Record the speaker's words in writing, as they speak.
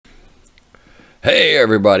Hey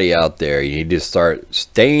everybody out there, you need to start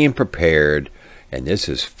staying prepared, and this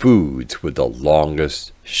is foods with the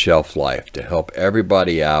longest shelf life to help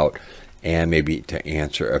everybody out and maybe to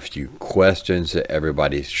answer a few questions that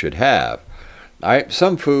everybody should have. All right,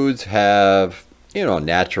 some foods have,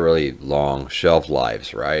 naturally long shelf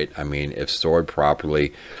lives, right? I mean, if stored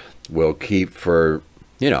properly, will keep for,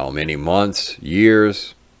 many months,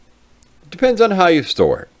 years. Depends on how you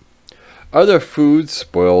store it. Other foods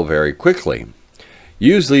spoil very quickly,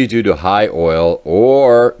 usually due to high oil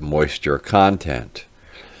or moisture content,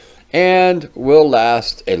 and will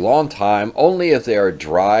last a long time only if they are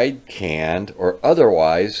dried, canned, or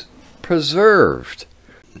otherwise preserved.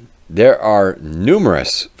 There are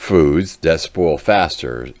numerous foods that spoil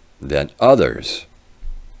faster than others.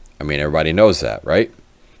 I mean, everybody knows that, right?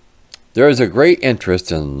 There is a great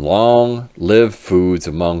interest in long-lived foods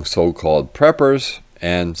among so-called preppers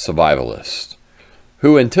and survivalists,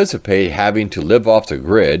 who anticipate having to live off the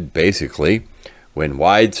grid, basically, when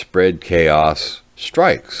widespread chaos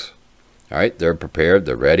strikes. All right, they're prepared,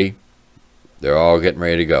 they're ready, they're all getting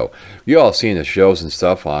ready to go. You all seen the shows and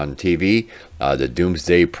stuff on TV, the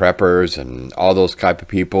doomsday preppers and all those type of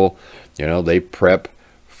people. They prep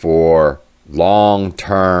for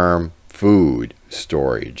long-term food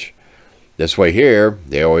storage. This way here,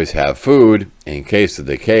 they always have food in case of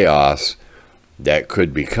the chaos that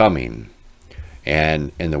could be coming.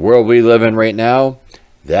 And in the world we live in right now,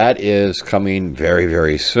 that is coming very,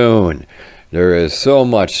 very soon. There is so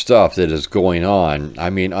much stuff that is going on. I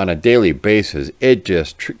mean, on a daily basis, it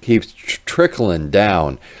just keeps trickling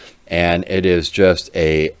down. And it is just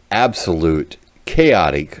a absolute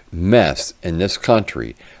chaotic mess in this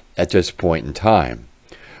country at this point in time.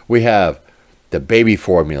 We have the baby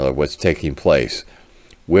formula, what's taking place.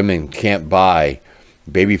 Women can't buy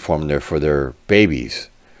baby formula for their babies.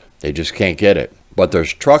 They just can't get it. But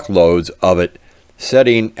there's truckloads of it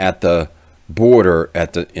sitting at the border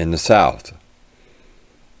in the South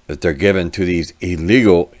that they're given to these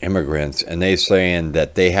illegal immigrants, and they're saying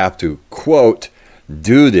that they have to, quote,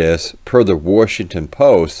 do this per the Washington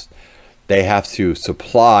Post. They have to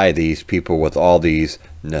supply these people with all these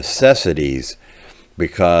necessities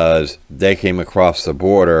because they came across the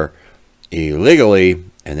border illegally,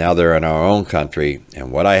 and now they're in our own country.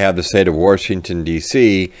 And what I have to say to Washington,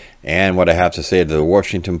 D.C., and what I have to say to the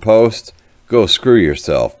Washington Post, go screw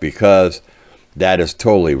yourself, because that is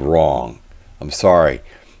totally wrong. I'm sorry.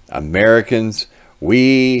 Americans,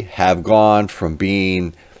 we have gone from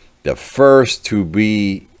being the first to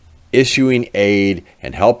be issuing aid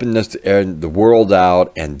and helping the world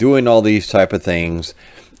out and doing all these type of things.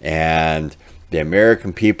 And the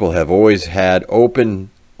American people have always had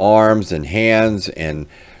open arms and hands and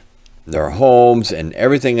their homes and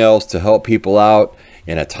everything else to help people out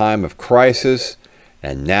in a time of crisis.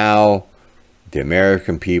 And now the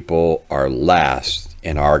American people are last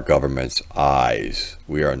in our government's eyes.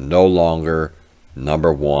 We are no longer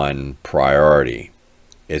number one priority.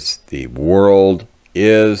 It's the world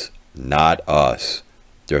is not us.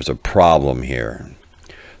 There's a problem here.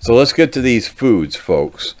 So let's get to these foods,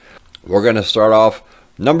 folks. We're going to start off,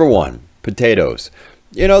 number one, potatoes.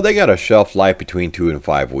 They got a shelf life between 2 and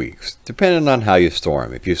 5 weeks, depending on how you store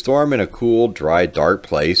them. If you store them in a cool, dry, dark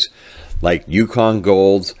place, like Yukon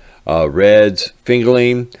Golds, Reds,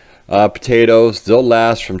 Fingerling potatoes, they'll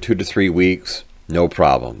last from 2 to 3 weeks, no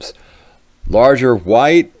problems. Larger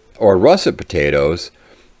white or russet potatoes,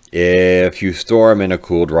 if you store them in a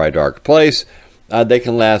cool, dry, dark place, they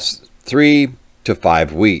can last 3 to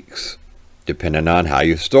 5 weeks, depending on how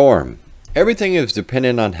you store them. Everything is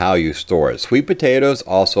dependent on how you store it. Sweet potatoes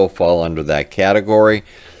also fall under that category.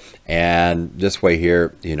 And this way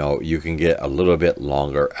here, you can get a little bit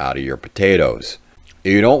longer out of your potatoes.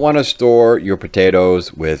 You don't want to store your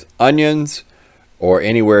potatoes with onions or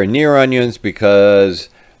anywhere near onions, because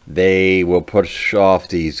they will push off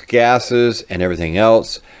these gases and everything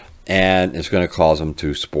else, and it's going to cause them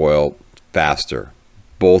to spoil faster.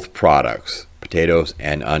 Both products, potatoes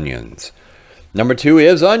and onions. Number two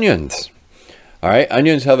is onions. All right,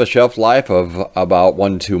 onions have a shelf life of about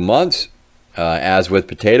 1 to 2 months. As with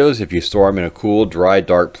potatoes, if you store them in a cool, dry,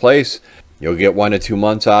 dark place, you'll get 1 to 2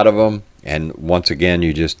 months out of them. And once again,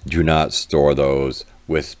 you just do not store those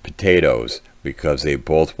with potatoes, because they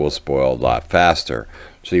both will spoil a lot faster.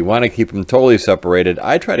 So you want to keep them totally separated.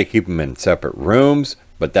 I try to keep them in separate rooms,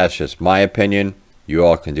 but that's just my opinion. You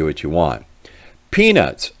all can do what you want.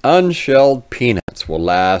 Peanuts, unshelled peanuts, will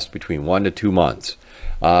last between 1 to 2 months.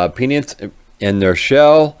 Peanuts in their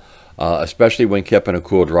shell, especially when kept in a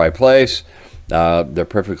cool, dry place, they're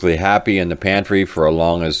perfectly happy in the pantry for as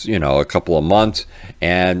long as, a couple of months,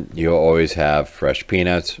 and you'll always have fresh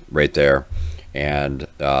peanuts right there. And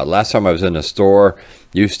last time I was in the store,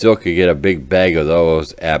 you still could get a big bag of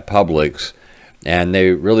those at Publix, and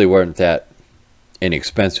they really weren't that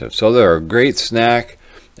inexpensive. So they're a great snack.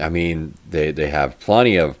 I mean, they have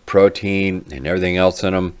plenty of protein and everything else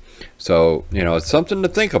in them. So, you know, it's something to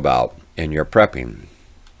think about in your prepping.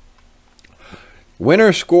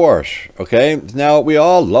 Winter squash. Okay, now we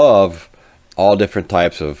all love all different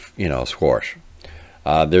types of, you know, squash.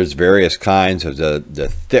 There's various kinds of the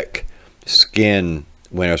thick skin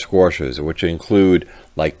winter squashes, which include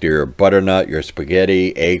like your butternut, your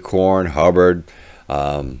spaghetti, acorn, Hubbard,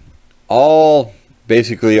 all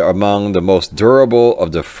basically among the most durable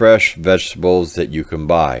of the fresh vegetables that you can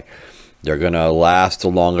buy. They're going to last the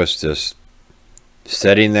longest just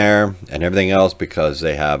sitting there and everything else because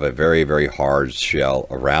they have a very, very hard shell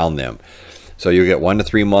around them. So you get 1 to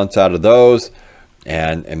 3 months out of those,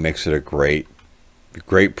 and it makes it a great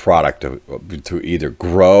product to either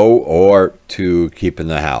grow or to keep in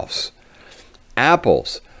the house.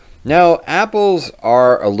 Apples. Now, apples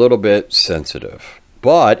are a little bit sensitive,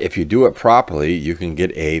 but if you do it properly, you can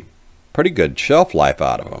get a pretty good shelf life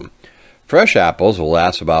out of them. Fresh apples will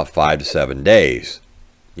last about 5 to 7 days,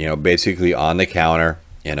 you know, basically on the counter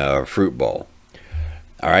in a fruit bowl.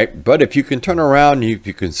 All right, but if you can turn around, if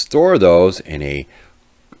you can store those in a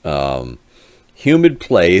humid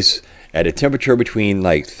place at a temperature between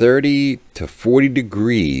like 30 to 40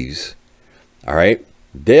 degrees, all right,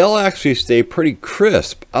 they'll actually stay pretty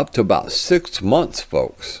crisp up to about 6 months,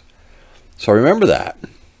 folks. So remember that.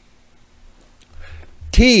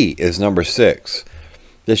 Tea is number 6.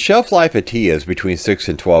 The shelf life of tea is between 6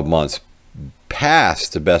 and 12 months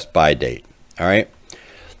past the best buy date. All right.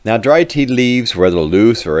 Now, dried tea leaves, whether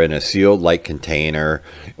loose or in a sealed-like container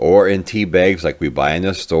or in tea bags like we buy in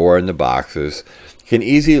the store in the boxes, can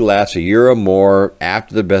easily last a year or more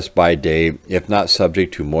after the best buy date, if not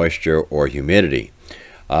subject to moisture or humidity.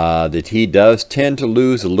 The tea does tend to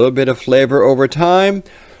lose a little bit of flavor over time,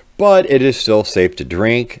 but it is still safe to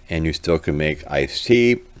drink, and you still can make iced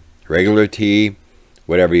tea, regular tea,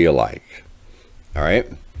 whatever you like. All right.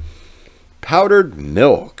 Powdered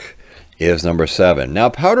milk is number 7. Now,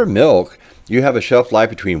 powdered milk, you have a shelf life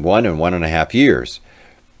between 1 and 1.5 years.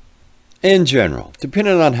 In general,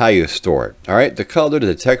 depending on how you store it. All right. The color,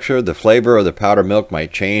 the texture, the flavor of the powdered milk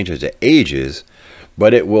might change as it ages,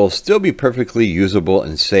 but it will still be perfectly usable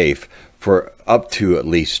and safe for up to at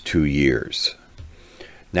least 2 years.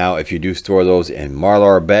 Now, if you do store those in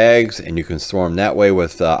Mylar bags and you can store them that way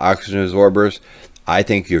with oxygen absorbers, I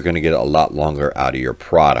think you're going to get a lot longer out of your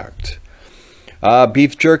product.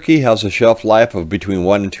 Beef jerky has a shelf life of between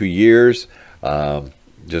 1 and 2 years,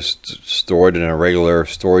 just stored in a regular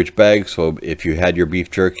storage bag. So if you had your beef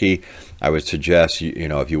jerky, I would suggest, you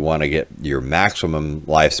know, if you want to get your maximum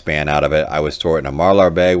lifespan out of it, I would store it in a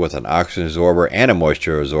Mylar bag with an oxygen absorber and a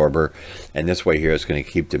moisture absorber. And this way here, it's going to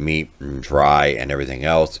keep the meat dry and everything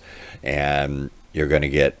else. And you're going to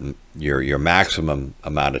get your maximum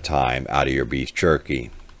amount of time out of your beef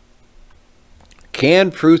jerky.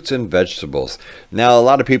 Canned fruits and vegetables. Now, a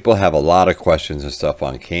lot of people have a lot of questions and stuff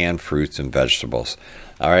on canned fruits and vegetables.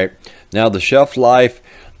 All right. Now, the shelf life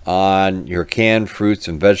on your canned fruits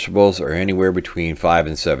and vegetables are anywhere between 5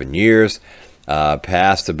 and 7 years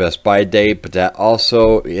past the best buy date, but that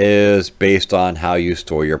also is based on how you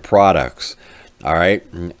store your products. All right.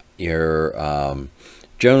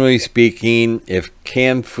 Generally speaking, if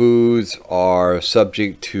canned foods are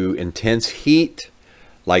subject to intense heat,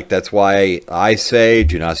 like that's why I say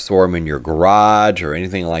do not store them in your garage or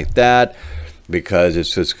anything like that, because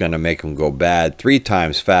it's just going to make them go bad 3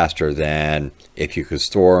 times faster than if you could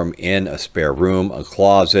store them in a spare room, a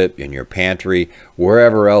closet, in your pantry,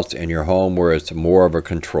 wherever else in your home where it's more of a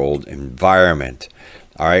controlled environment.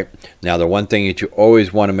 All right. Now, the one thing that you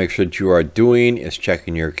always want to make sure that you are doing is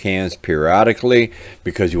checking your cans periodically,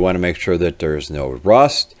 because you want to make sure that there's no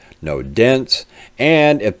rust, no dents,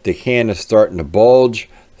 and if the can is starting to bulge,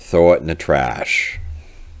 throw it in the trash.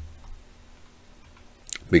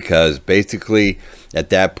 Because basically at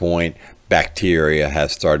that point, bacteria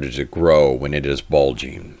has started to grow when it is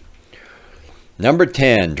bulging. Number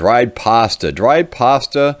 10, dried pasta. Dried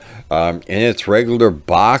pasta in its regular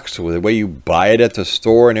box, the way you buy it at the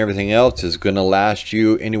store and everything else, is going to last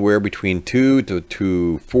you anywhere between 2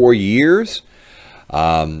 to 4 years.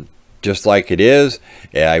 just like it is.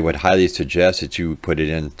 I would highly suggest that you put it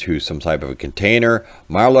into some type of a container.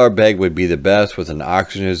 Mylar bag would be the best with an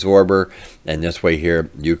oxygen absorber, and this way here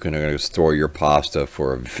you can store your pasta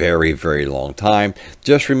for a very, very long time.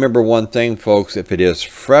 Just remember one thing, folks: if it is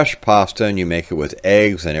fresh pasta and you make it with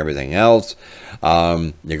eggs and everything else,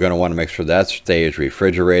 you're going to want to make sure that stays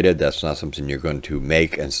refrigerated. That's not something you're going to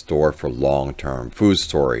make and store for long-term food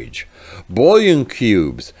storage. Bouillon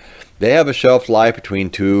cubes, they have a shelf life between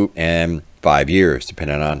 2 and 5 years,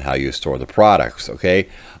 depending on how you store the products. Okay,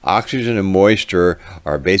 oxygen and moisture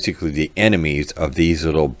are basically the enemies of these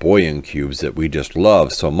little bouillon cubes that we just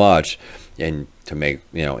love so much, and to make,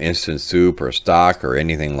 you know, instant soup or stock or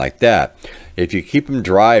anything like that. If you keep them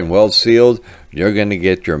dry and well sealed, you're going to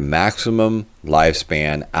get your maximum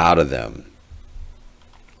lifespan out of them.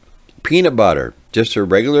 Peanut butter, just a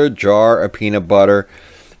regular jar of peanut butter.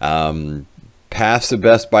 Past the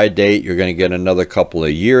best by date, you're going to get another couple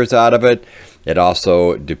of years out of it. It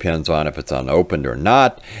also depends on if it's unopened or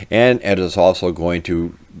not, and it is also going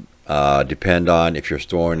to depend on if you're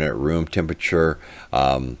storing it at room temperature.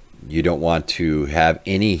 You don't want to have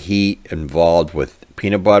any heat involved with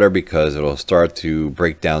peanut butter because it'll start to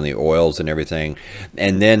break down the oils and everything,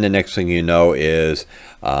 and then the next thing you know is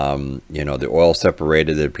you know, the oil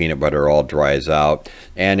separated, the peanut butter all dries out,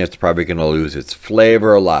 and it's probably going to lose its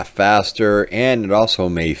flavor a lot faster, and it also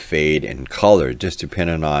may fade in color, just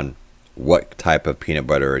depending on what type of peanut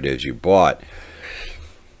butter it is you bought.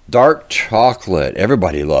 Dark chocolate,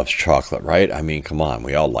 everybody loves chocolate, right? I mean, come on,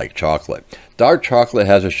 we all like chocolate. Dark chocolate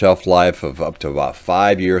has a shelf life of up to about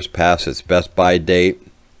 5 years past its best by date.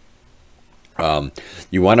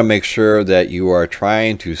 You want to make sure that you are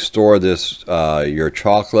trying to store this, your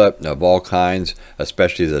chocolate of all kinds,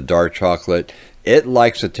 especially the dark chocolate. It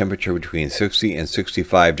likes a temperature between 60 and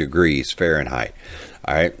 65 degrees Fahrenheit.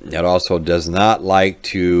 All right. It also does not like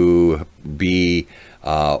to be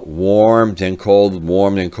warmed and cold,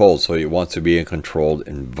 so it wants to be in a controlled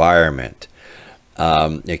environment.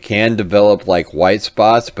 It can develop like white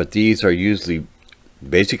spots, but these are usually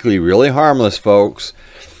basically really harmless, folks,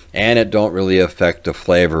 and it don't really affect the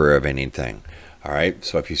flavor of anything. All right,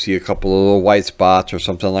 so if you see a couple of little white spots or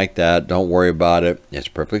something like that, don't worry about it. It's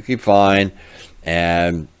perfectly fine,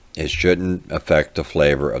 and it shouldn't affect the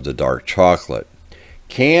flavor of the dark chocolate.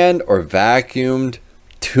 Canned or vacuumed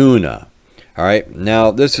tuna. All right,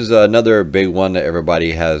 now this is another big one that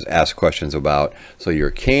everybody has asked questions about. So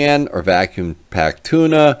your canned or vacuum packed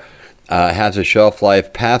tuna has a shelf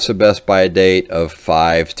life past the best by date of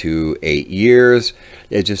 5 to 8 years.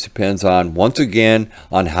 It just depends on, once again,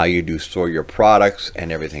 on how you do store your products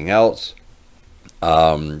and everything else.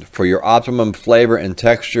 For your optimum flavor and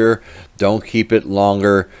texture, don't keep it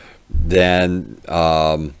longer than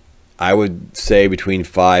I would say between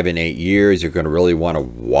 5 and 8 years. You're going to really want to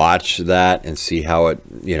watch that and see how it,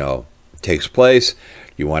 you know, takes place.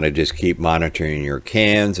 You want to just keep monitoring your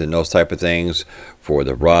cans and those type of things for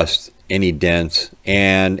the rust, any dents,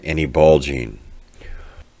 and any bulging.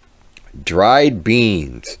 Dried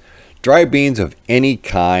beans. Dried beans of any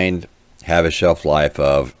kind have a shelf life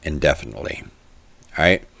of indefinitely. All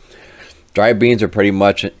right. Dried beans are pretty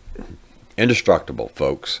much indestructible,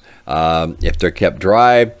 folks. If they're kept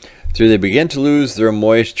dry, they begin to lose their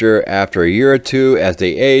moisture after a year or two. As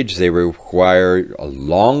they age, they require a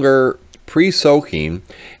longer pre-soaking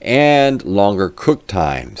and longer cook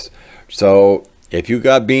times. So if you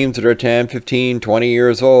got beans that are 10, 15, 20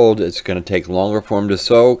 years old, it's going to take longer for them to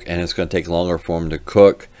soak, and it's going to take longer for them to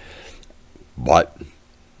cook, but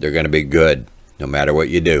they're going to be good no matter what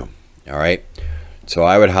you do. All right. So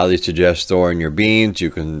I would highly suggest storing your beans. You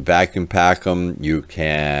can vacuum pack them. You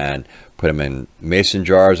can put them in mason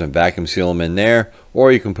jars and vacuum seal them in there,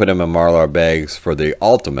 or you can put them in Mylar bags for the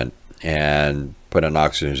ultimate and put an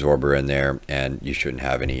oxygen absorber in there, and you shouldn't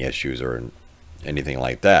have any issues or anything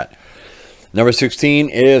like that. Number 16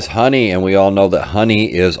 is honey, and we all know that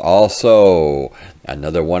honey is also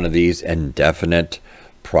another one of these indefinite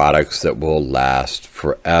products that will last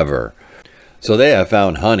forever. So they have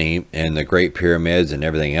found honey in the Great Pyramids and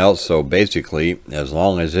everything else. So basically, as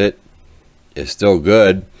long as it is still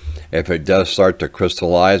good, if it does start to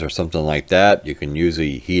crystallize or something like that, you can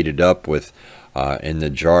usually heat it up with in the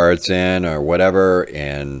jar it's in or whatever,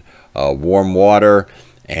 in warm water,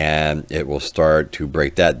 and it will start to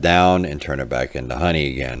break that down and turn it back into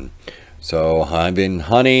honey again. So having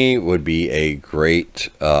honey would be a great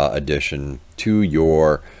addition to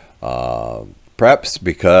your preps,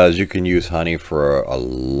 because you can use honey for a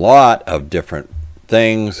lot of different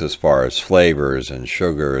things as far as flavors and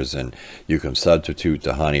sugars, and you can substitute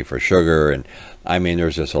the honey for sugar, and I mean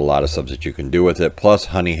there's just a lot of stuff that you can do with it. Plus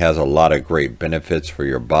honey has a lot of great benefits for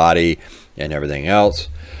your body and everything else.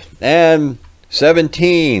 And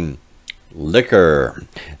 17, liquor.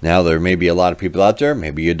 Now there may be a lot of people out there,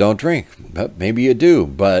 maybe you don't drink, but maybe you do,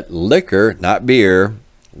 but liquor, not beer,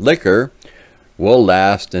 liquor will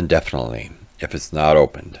last indefinitely if it's not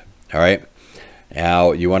opened. All right,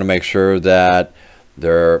 now you want to make sure that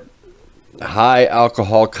they're high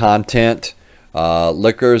alcohol content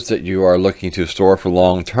liquors that you are looking to store for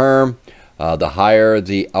long term. The higher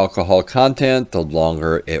the alcohol content, the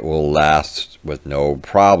longer it will last with no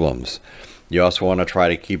problems. You also want to try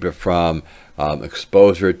to keep it from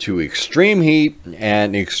exposure to extreme heat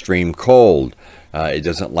and extreme cold. It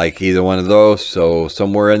doesn't like either one of those, so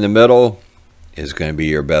somewhere in the middle is going to be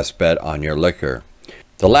your best bet on your liquor.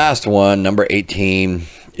 The last one, number 18,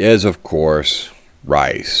 is of course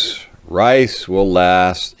rice. Rice will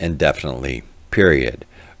last indefinitely, period.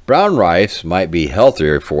 Brown rice might be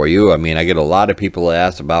healthier for you. I mean, I get a lot of people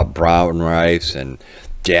ask about brown rice and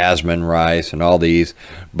jasmine rice and all these,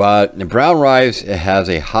 but the brown rice, it has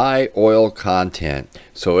a high oil content,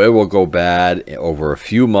 so it will go bad over a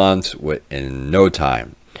few months in no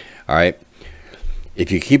time. All right,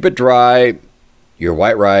 if you keep it dry, your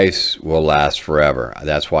white rice will last forever.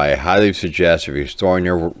 That's why I highly suggest, if you're storing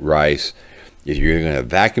your rice, if you're going to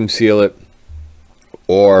vacuum seal it,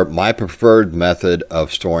 or my preferred method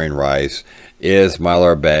of storing rice is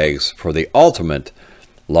Mylar bags for the ultimate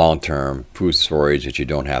long-term food storage that you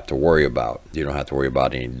don't have to worry about. You don't have to worry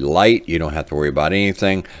about any light. You don't have to worry about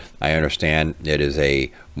anything. I understand it is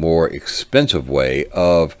a more expensive way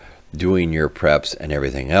of doing your preps and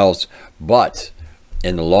everything else, but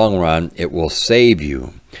in the long run, it will save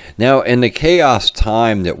you. Now, in the chaos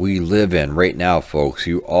time that we live in right now, folks,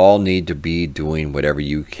 you all need to be doing whatever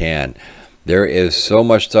you can. There is so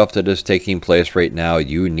much stuff that is taking place right now.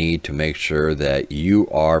 You need to make sure that you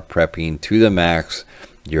are prepping to the max.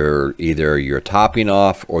 You're topping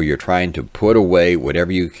off, or you're trying to put away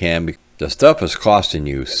whatever you can. The stuff is costing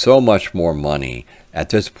you so much more money at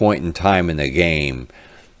this point in time in the game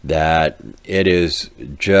that it's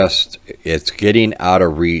getting out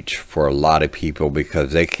of reach for a lot of people,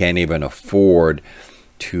 because they can't even afford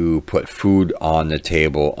to put food on the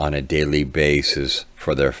table on a daily basis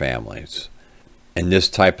for their families. In this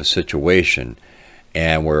type of situation,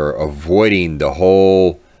 and we're avoiding the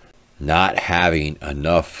whole not having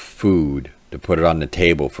enough food to put it on the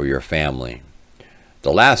table for your family.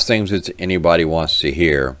 The last things that anybody wants to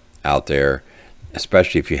hear out there,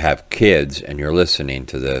 especially if you have kids and you're listening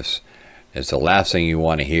to this, is the last thing you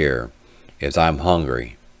want to hear is, "I'm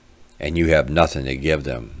hungry," and you have nothing to give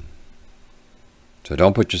them. So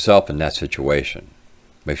don't put yourself in that situation.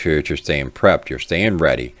 Make sure that you're staying prepped, you're staying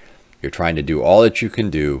ready, you're trying to do all that you can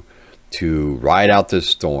do to ride out this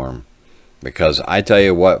storm, because I tell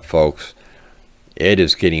you what, folks, it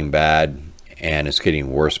is getting bad, and it's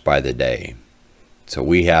getting worse by the day. So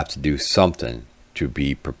we have to do something to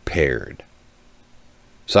be prepared.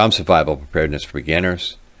 So I'm Survival Preparedness for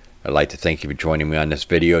Beginners. I'd like to thank you for joining me on this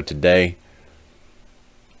video today.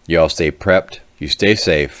 You all stay prepped, you stay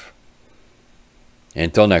safe.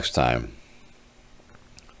 Until next time,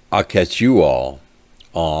 I'll catch you all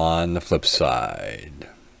on the flip side.